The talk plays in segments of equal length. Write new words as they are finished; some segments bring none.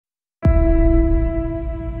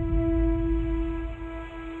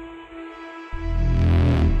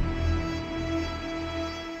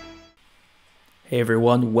Hey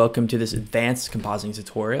everyone, welcome to this advanced compositing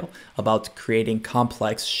tutorial about creating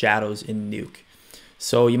complex shadows in NUKE.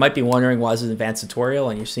 So you might be wondering why this is an advanced tutorial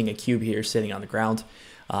and you're seeing a cube here sitting on the ground.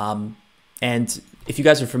 And if you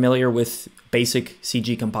guys are familiar with basic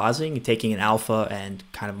CG compositing, taking an alpha and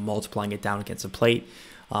kind of multiplying it down against a plate,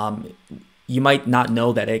 you might not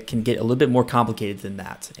know that it can get a little bit more complicated than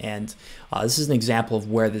that. And this is an example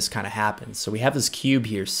of where this kind of happens. So we have this cube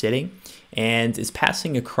here sitting and it's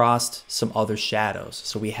passing across some other shadows.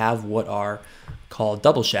 So we have what are called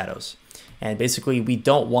double shadows. And basically we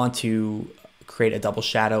don't want to create a double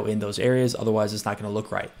shadow in those areas, otherwise it's not going to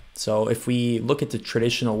look right. So if we look at the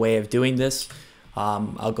traditional way of doing this,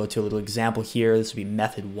 I'll go to a little example here. This would be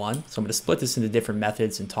method 1. So I'm going to split this into different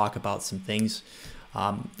methods and talk about some things,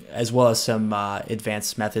 as well as some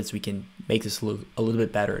advanced methods. We can make this look a little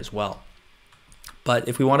bit better as well. But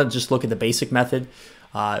if we want to just look at the basic method,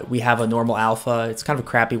 we have a normal alpha. It's kind of a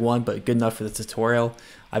crappy one, but good enough for the tutorial.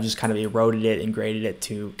 I've just kind of eroded it and graded it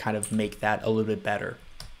to kind of make that a little bit better.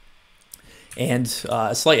 And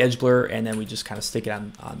a slight edge blur, and then we just kind of stick it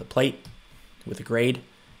on the plate with a grade,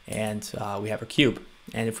 and we have our cube.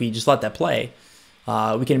 And if we just let that play,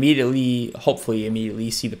 we can immediately, hopefully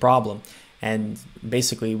immediately see the problem. And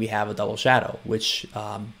basically we have a double shadow, which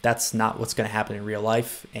that's not what's going to happen in real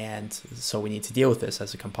life. And so we need to deal with this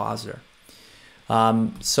as a compositor.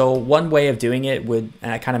 So one way of doing it would,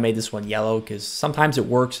 and I kind of made this one yellow because sometimes it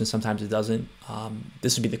works and sometimes it doesn't.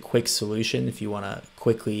 This would be the quick solution if you want to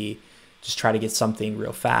quickly just try to get something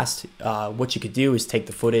real fast. What you could do is take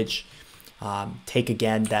the footage, take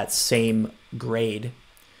again that same grade,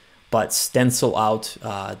 but stencil out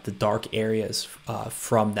the dark areas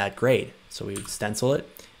from that grade. So we would stencil it,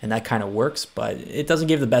 and that kind of works, but it doesn't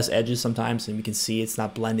give the best edges sometimes, and you can see it's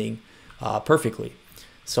not blending perfectly.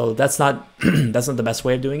 So that's not that's not the best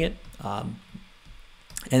way of doing it. And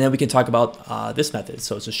then we can talk about this method.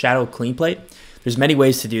 So it's a shadow clean plate. There's many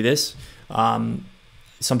ways to do this.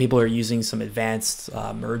 Some people are using some advanced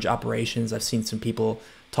merge operations. I've seen some people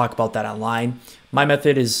talk about that online. My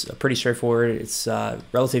method is pretty straightforward. It's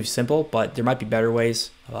relatively simple, but there might be better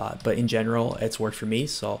ways. But in general, it's worked for me.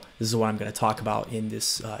 So this is what I'm going to talk about in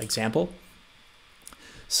this example.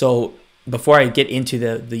 So before I get into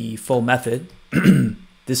the full method,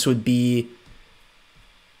 this is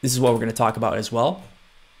what we're going to talk about as well.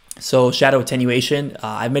 So shadow attenuation,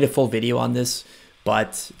 I've made a full video on this,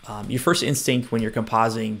 but your first instinct when you're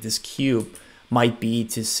compositing this cube might be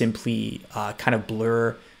to simply kind of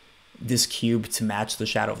blur this cube to match the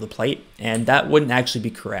shadow of the plate. And that wouldn't actually be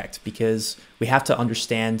correct because we have to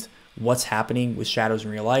understand what's happening with shadows in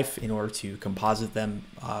real life in order to composite them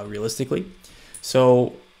realistically.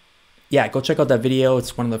 So yeah, go check out that video.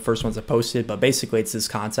 It's one of the first ones I posted, but basically it's this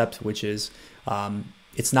concept, which is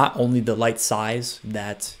it's not only the light size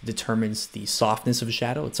that determines the softness of a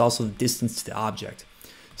shadow, it's also the distance to the object.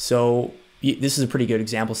 So this is a pretty good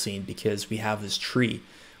example scene because we have this tree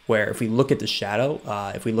where if we look at the shadow,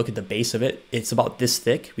 if we look at the base of it, it's about this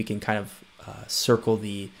thick. We can kind of circle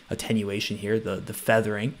the attenuation here, the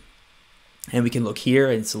feathering, and we can look here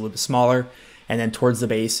and it's a little bit smaller, and then towards the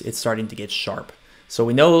base, it's starting to get sharp. So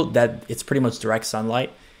we know that it's pretty much direct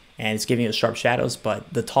sunlight and it's giving us sharp shadows,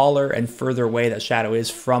 but the taller and further away that shadow is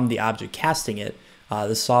from the object casting it,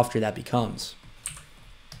 the softer that becomes.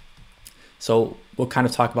 So we'll kind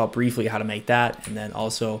of talk about briefly how to make that, and then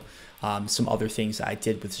also some other things that I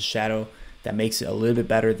did with the shadow that makes it a little bit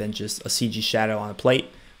better than just a CG shadow on a plate,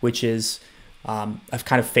 which is I've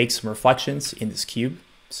kind of faked some reflections in this cube.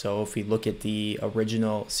 So if we look at the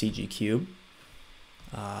original CG cube,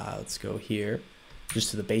 let's go here,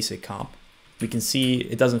 just to the basic comp, we can see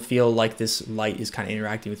it doesn't feel like this light is kind of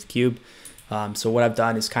interacting with the cube. So what I've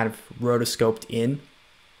done is kind of rotoscoped in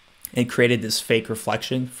and created this fake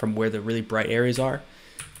reflection from where the really bright areas are.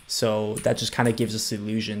 So that just kind of gives us the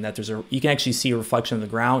illusion that you can actually see a reflection on the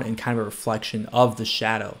ground and kind of a reflection of the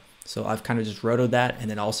shadow. So I've kind of just rotoed that, and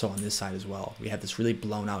then also on this side as well, we have this really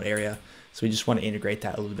blown out area. So we just want to integrate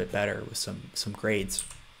that a little bit better with some grades.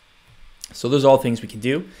 So those are all things we can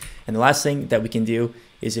do. And the last thing that we can do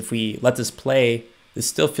is if we let this play, this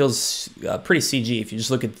still feels pretty CG if you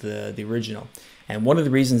just look at the original. And one of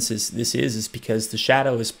the reasons this is because the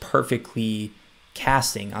shadow is perfectly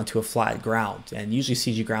casting onto a flat ground. And usually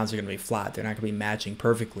CG grounds are going to be flat. They're not going to be matching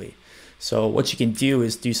perfectly. So what you can do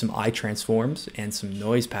is do some eye transforms and some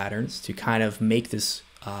noise patterns to kind of make this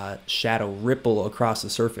shadow ripple across the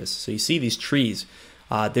surface. So you see these trees,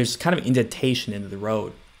 there's kind of indentation into the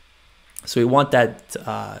road. So we want that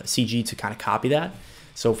CG to kind of copy that.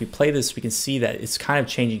 So if we play this, we can see that it's kind of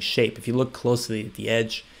changing shape. If you look closely at the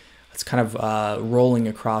edge, it's kind of rolling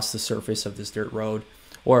across the surface of this dirt road.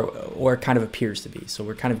 or it kind of appears to be. So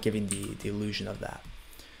we're kind of giving the illusion of that.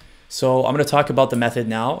 So I'm going to talk about the method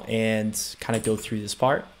now and kind of go through this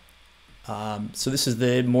part. So this is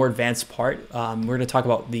the more advanced part. We're going to talk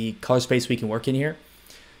about the color space we can work in here.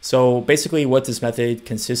 So basically what this method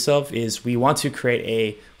consists of is we want to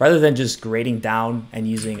create rather than just grading down and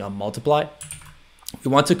using a multiply, we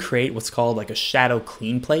want to create what's called like a shadow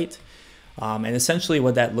clean plate. And essentially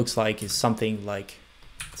what that looks like is something like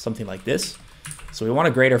this. So we want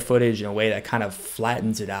to grade our footage in a way that kind of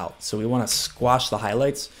flattens it out. So we want to squash the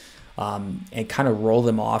highlights and kind of roll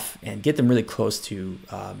them off and get them really close to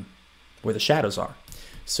where the shadows are.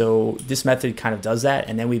 So this method kind of does that,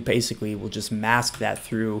 and then we basically will just mask that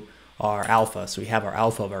through our alpha. So we have our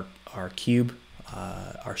alpha of our cube,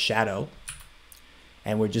 our shadow,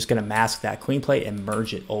 and we're just going to mask that clean plate and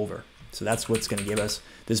merge it over. So that's what's going to give us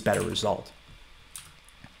this better result.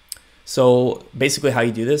 So basically how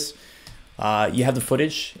you do this, you have the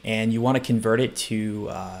footage and you want to convert it to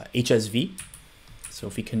HSV. So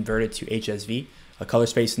if we convert it to HSV, a color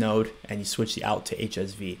space node, and you switch the out to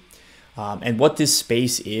HSV. And what this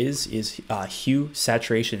space is hue,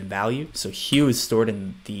 saturation, and value. So hue is stored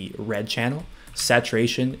in the red channel,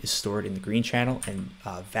 saturation is stored in the green channel, and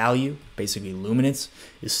value, basically luminance,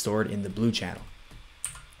 is stored in the blue channel.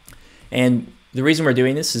 And the reason we're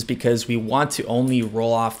doing this is because we want to only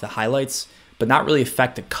roll off the highlights, but not really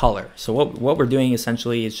affect the color. So what we're doing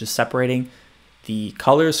essentially is just separating the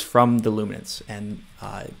colors from the luminance, and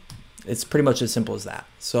it's pretty much as simple as that.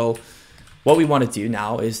 So what we want to do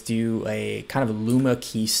now is do a kind of a luma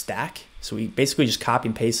key stack. So we basically just copy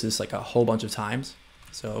and paste this like a whole bunch of times.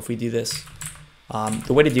 So if we do this,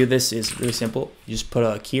 the way to do this is really simple. You just put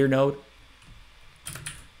a keyer node,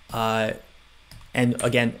 and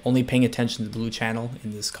again, only paying attention to the blue channel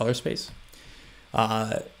in this color space.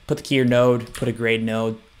 Put the keyer node, put a grade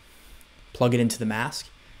node, plug it into the mask.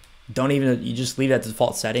 You just leave that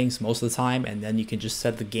default settings most of the time, and then you can just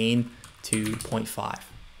set the gain to 0.5.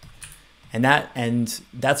 And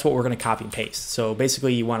that's what we're going to copy and paste. So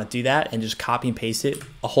basically you want to do that and just copy and paste it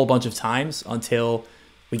a whole bunch of times until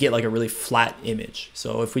we get like a really flat image.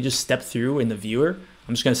 So if we just step through in the viewer,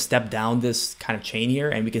 I'm just going to step down this kind of chain here,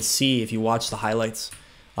 and we can see if you watch the highlights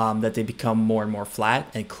that they become more and more flat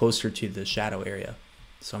and closer to the shadow area.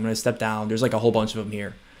 So I'm going to step down. There's like a whole bunch of them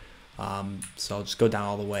here. So I'll just go down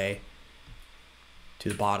all the way to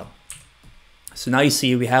the bottom. So now you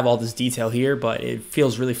see we have all this detail here, but it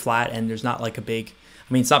feels really flat, and there's not like a big,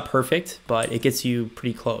 I mean, it's not perfect, but it gets you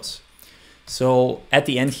pretty close. So at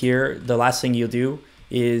the end here, the last thing you'll do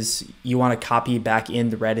is you want to copy back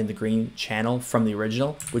in the red and the green channel from the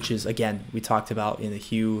original, which is, again, we talked about in the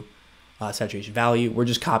hue, saturation, value. We're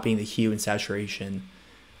just copying the hue and saturation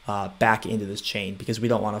back into this chain because we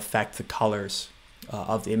don't want to affect the colors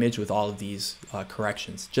of the image with all of these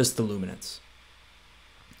corrections, just the luminance.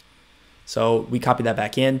 So we copy that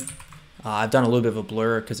back in. I've done a little bit of a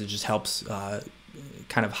blur because it just helps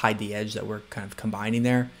kind of hide the edge that we're kind of combining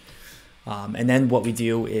there. And then what we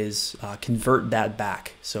do is convert that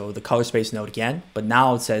back. So the color space node again, but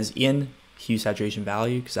now it says in hue, saturation,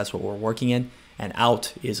 value, because that's what we're working in, and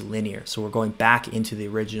out is linear. So we're going back into the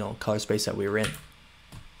original color space that we were in.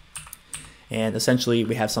 And essentially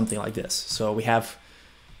we have something like this. So we have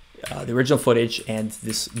the original footage and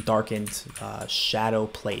this darkened shadow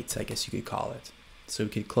plate, I guess you could call it. So we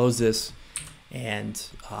could close this and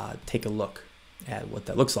take a look at what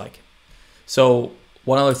that looks like. So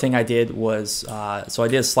one other thing I did was, so I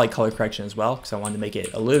did a slight color correction as well because I wanted to make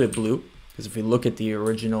it a little bit blue, because if we look at the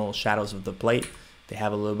original shadows of the plate, they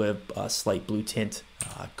have a little bit of slight blue tint,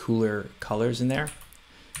 cooler colors in there.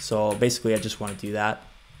 So basically I just want to do that.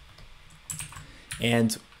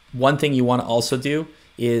 And one thing you want to also do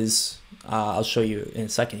is, I'll show you in a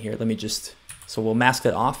second here. Let me just, so we'll mask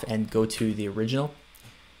that off and go to the original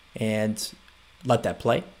and let that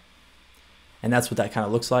play. And that's what that kind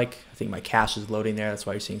of looks like. I think my cache is loading there. That's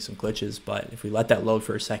why you're seeing some glitches. But if we let that load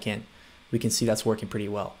for a second, we can see that's working pretty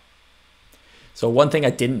well. So one thing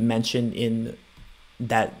I didn't mention in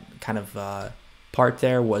that kind of part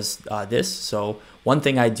there was this. So one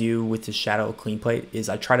thing I do with the shadow clean plate is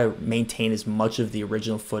I try to maintain as much of the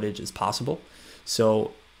original footage as possible.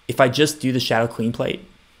 So if I just do the shadow clean plate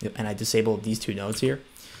and I disable these two nodes here,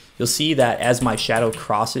 you'll see that as my shadow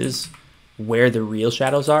crosses where the real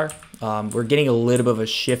shadows are, we're getting a little bit of a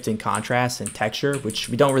shift in contrast and texture, which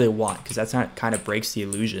we don't really want because that's not kind of breaks the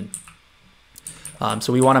illusion.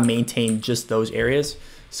 So we want to maintain just those areas.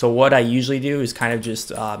 So what I usually do is kind of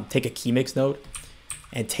just take a key mix node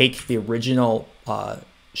and take the original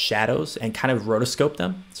shadows and kind of rotoscope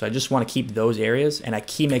them. So I just want to keep those areas and I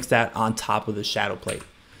key mix that on top of the shadow plate.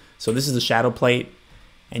 So this is the shadow plate,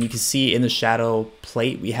 And you can see in the shadow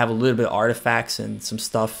plate, we have a little bit of artifacts and some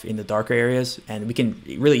stuff in the darker areas. And we can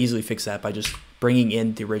really easily fix that by just bringing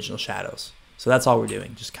in the original shadows. So that's all we're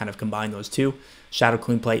doing. Just kind of combine those two, shadow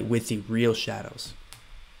clean plate with the real shadows.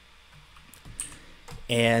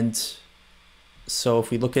 And so if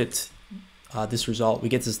we look at this result, we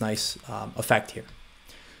get this nice effect here.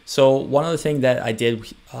 So one other thing that I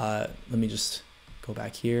did, let me just go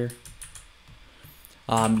back here.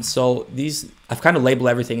 So these, I've kind of labeled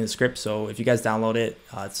everything in the script. So if you guys download it,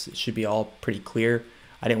 it should be all pretty clear.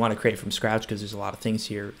 I didn't want to create it from scratch because there's a lot of things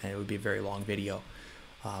here and it would be a very long video.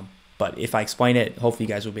 But if I explain it, hopefully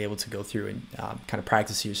you guys will be able to go through and kind of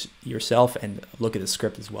practice yourself and look at the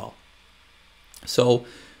script as well. So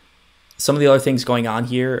some of the other things going on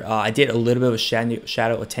here, I did a little bit of a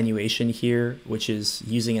shadow attenuation here, which is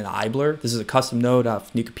using an eye blur. This is a custom node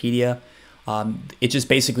of NUKEpedia. It just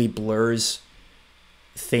basically blurs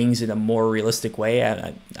things in a more realistic way.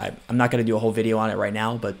 I'm not going to do a whole video on it right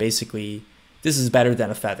now, but basically this is better than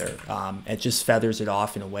a feather. It just feathers it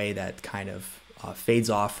off in a way that kind of fades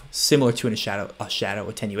off, similar to a shadow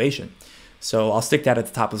attenuation. So I'll stick that at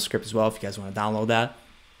the top of the script as well if you guys want to download that.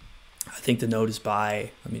 I think the node is by,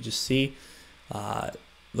 let me just see,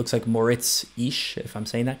 looks like Moritz Isch, if I'm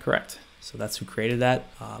saying that correct. So that's who created that.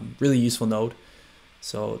 Really useful node.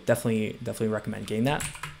 So definitely recommend getting that.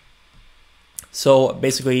 So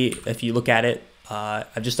basically, if you look at it,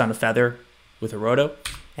 I've just done a feather with a roto,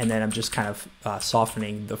 and then I'm just kind of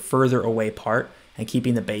softening the further away part and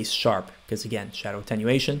keeping the base sharp, because again, shadow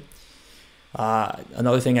attenuation.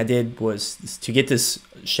 Another thing I did was to get this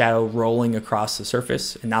shadow rolling across the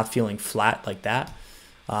surface and not feeling flat like that.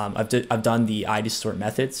 I've done the eye distort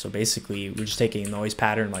method. So basically we're just taking a noise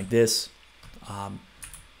pattern like this,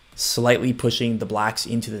 slightly pushing the blacks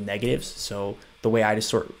into the negatives. So the way eye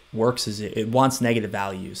distort works is it wants negative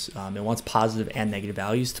values. It wants positive and negative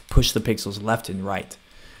values to push the pixels left and right.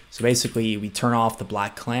 So basically we turn off the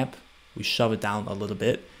black clamp, we shove it down a little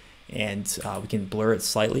bit, and we can blur it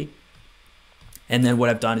slightly. And then what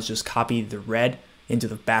I've done is just copy the red into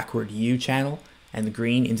the backward U channel and the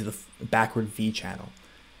green into the backward V channel.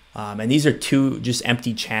 And these are two just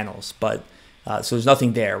empty channels, but so there's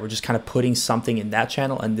nothing there. We're just kind of putting something in that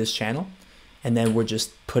channel and this channel. And then we're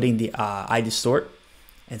just putting the eye distort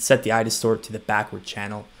and set the eye distort to the backward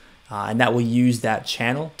channel. And that will use that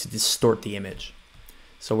channel to distort the image.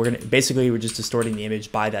 So we're just distorting the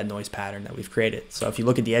image by that noise pattern that we've created. So if you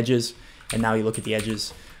look at the edges, and now you look at the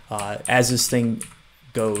edges, as this thing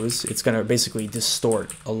goes, it's going to basically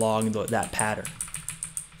distort along that pattern.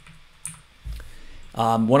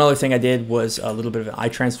 One other thing I did was a little bit of an eye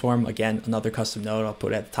transform. Again, another custom node I'll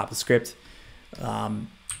put at the top of the script.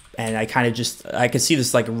 And I kind of I could see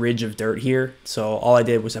this like ridge of dirt here. So all I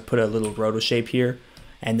did was I put a little roto shape here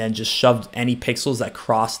and then just shoved any pixels that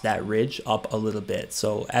cross that ridge up a little bit.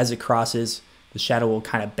 So as it crosses, the shadow will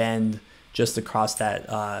kind of bend just across that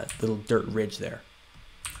little dirt ridge there.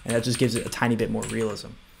 And that just gives it a tiny bit more realism.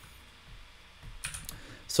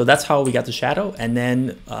 So that's how we got the shadow. And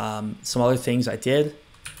then some other things I did,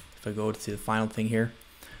 if I go to the final thing here,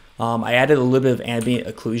 I added a little bit of ambient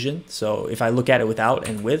occlusion. So if I look at it without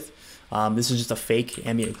and with, this is just a fake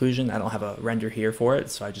ambient occlusion. I don't have a render here for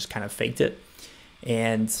it, so I just kind of faked it.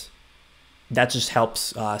 And that just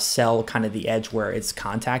helps sell kind of the edge where it's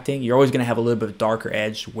contacting. You're always going to have a little bit of darker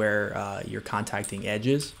edge where you're contacting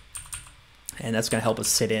edges. And that's going to help us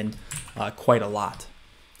sit in quite a lot.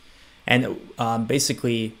 And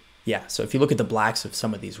basically, yeah, so if you look at the blacks of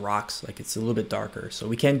some of these rocks, like it's a little bit darker. So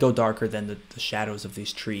we can go darker than the shadows of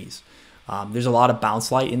these trees. There's a lot of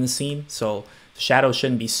bounce light in the scene. So the shadow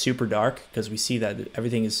shouldn't be super dark because we see that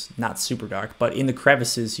everything is not super dark. But in the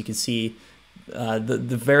crevices, you can see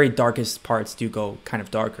the very darkest parts do go kind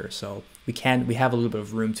of darker. So we have a little bit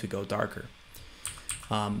of room to go darker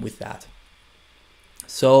with that.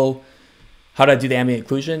 So how do I do the ambient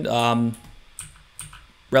occlusion?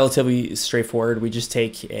 Relatively straightforward. We just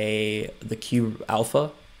take the cube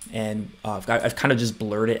alpha and I've kind of just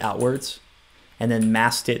blurred it outwards and then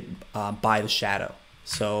masked it by the shadow.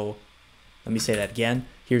 So let me say that again.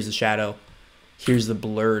 Here's the shadow, here's the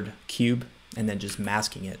blurred cube, and then just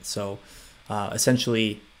masking it. So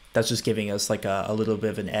essentially that's just giving us like a little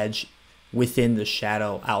bit of an edge within the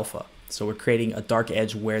shadow alpha. So we're creating a dark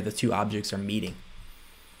edge where the two objects are meeting.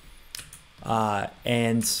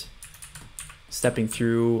 And stepping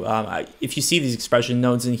through, if you see these expression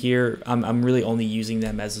nodes in here, I'm really only using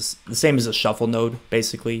them as the same as a shuffle node,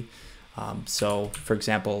 basically. So for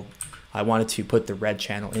example, I wanted to put the red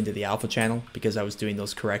channel into the alpha channel because I was doing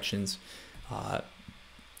those corrections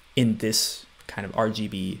in this kind of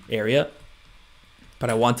RGB area. but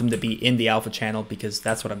I want them to be in the alpha channel because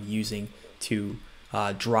that's what I'm using to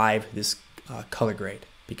drive this color grade,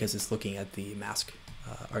 because it's looking at the mask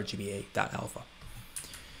RGBA.alpha.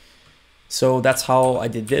 So that's how I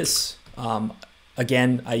did this.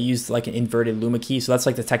 Again, I used like an inverted luma key. So that's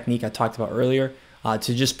like the technique I talked about earlier,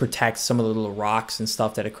 to just protect some of the little rocks and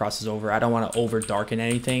stuff that it crosses over. I don't want to over darken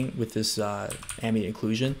anything with this ambient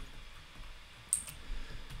occlusion.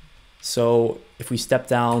 So if we step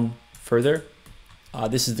down further,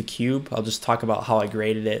 this is the cube. I'll just talk about how I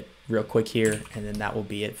graded it real quick here, and then that will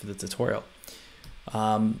be it for the tutorial.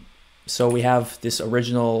 So we have this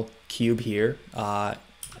original cube here.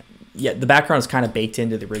 Yeah, the background is kind of baked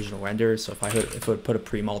into the original render. So if I would put a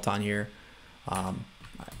pre-mult on here,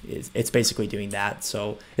 it's basically doing that.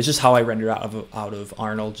 So it's just how I rendered out of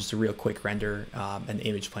Arnold, just a real quick render, and the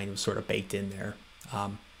image plane was sort of baked in there.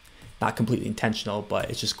 Not completely intentional, but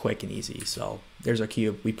it's just quick and easy. So there's our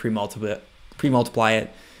cube. We pre-multiply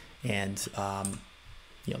it, and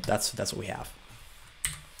you know, that's what we have.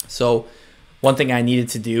 So one thing I needed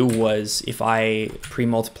to do was, if I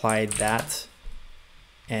pre-multiplied that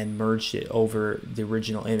and merged it over the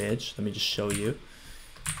original image, let me just show you.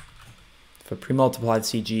 If I pre-multiplied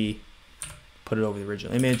CG, put it over the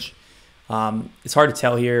original image, it's hard to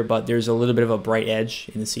tell here, but there's a little bit of a bright edge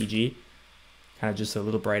in the CG, kind of just a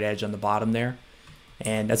little bright edge on the bottom there,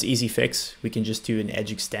 and that's an easy fix. We can just do an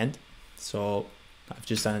edge extend. So I've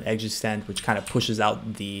just done an edge extend, which kind of pushes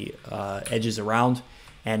out the edges around,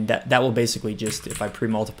 and that will basically just, if I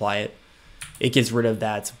pre-multiply it, it gets rid of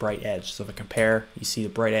that bright edge. So if I compare, you see the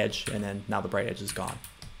bright edge, and then now the bright edge is gone.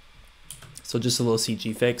 So just a little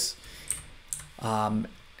CG fix.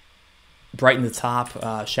 Brighten the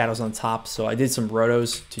top, shadows on the top. So I did some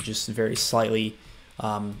rotos to just very slightly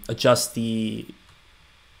adjust the,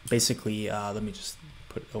 basically, let me just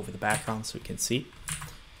put it over the background so we can see.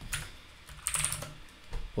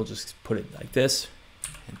 We'll just put it like this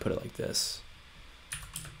and put it like this.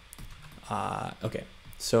 Okay,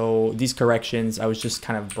 so these corrections, I was just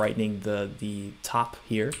kind of brightening the top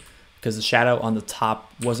here, because the shadow on the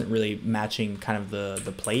top wasn't really matching kind of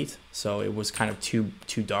the plate, so it was kind of too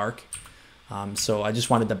dark. So I just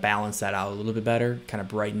wanted to balance that out a little bit better, kind of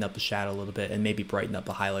brighten up the shadow a little bit, and maybe brighten up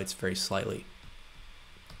the highlights very slightly.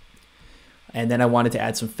 And then I wanted to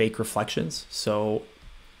add some fake reflections. So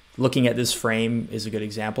looking at this frame is a good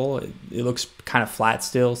example. It looks kind of flat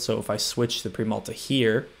still, so if I switch the pre-mult to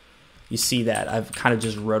here, you see that I've kind of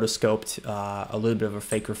just rotoscoped a little bit of a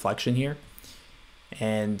fake reflection here.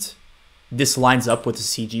 And this lines up with the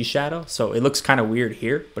CG shadow, so it looks kind of weird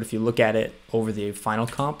here, but if you look at it over the final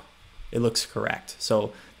comp, it looks correct.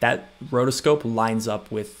 So that rotoscope lines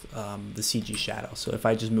up with the CG shadow. So if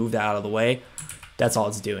I just move that out of the way, that's all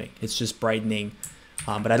it's doing. It's just brightening,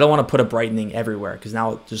 but I don't want to put a brightening everywhere, because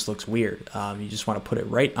now it just looks weird. You just want to put it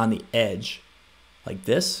right on the edge like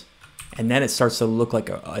this, and then it starts to look like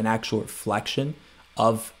an actual reflection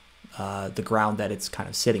of the ground that it's kind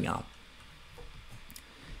of sitting on.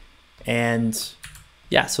 And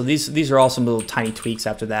yeah, so these are all some little tiny tweaks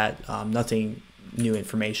after that. Nothing new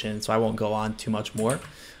information, so I won't go on too much more.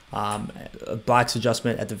 A blacks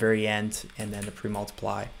adjustment at the very end, and then the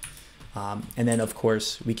pre-multiply. And then of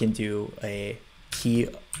course we can do a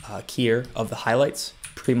keyer of the highlights,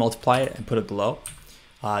 pre-multiply it and put a glow,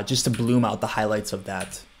 just to bloom out the highlights of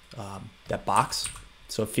that box,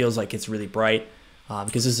 so it feels like it's really bright,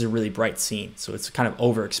 because this is a really bright scene, so it's kind of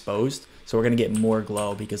overexposed, so we're going to get more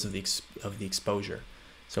glow because of the exposure.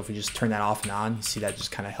 So if we just turn that off and on, you see that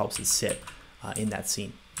just kind of helps it sit in that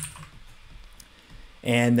scene.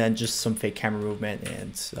 And then just some fake camera movement,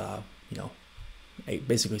 and you know,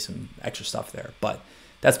 basically some extra stuff there. But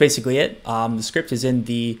that's basically it. The script is in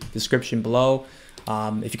the description below.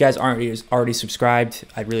 If you guys aren't already subscribed,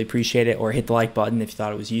 I'd really appreciate it, or hit the like button if you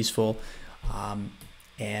thought it was useful.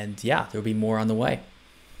 And yeah, there'll be more on the way.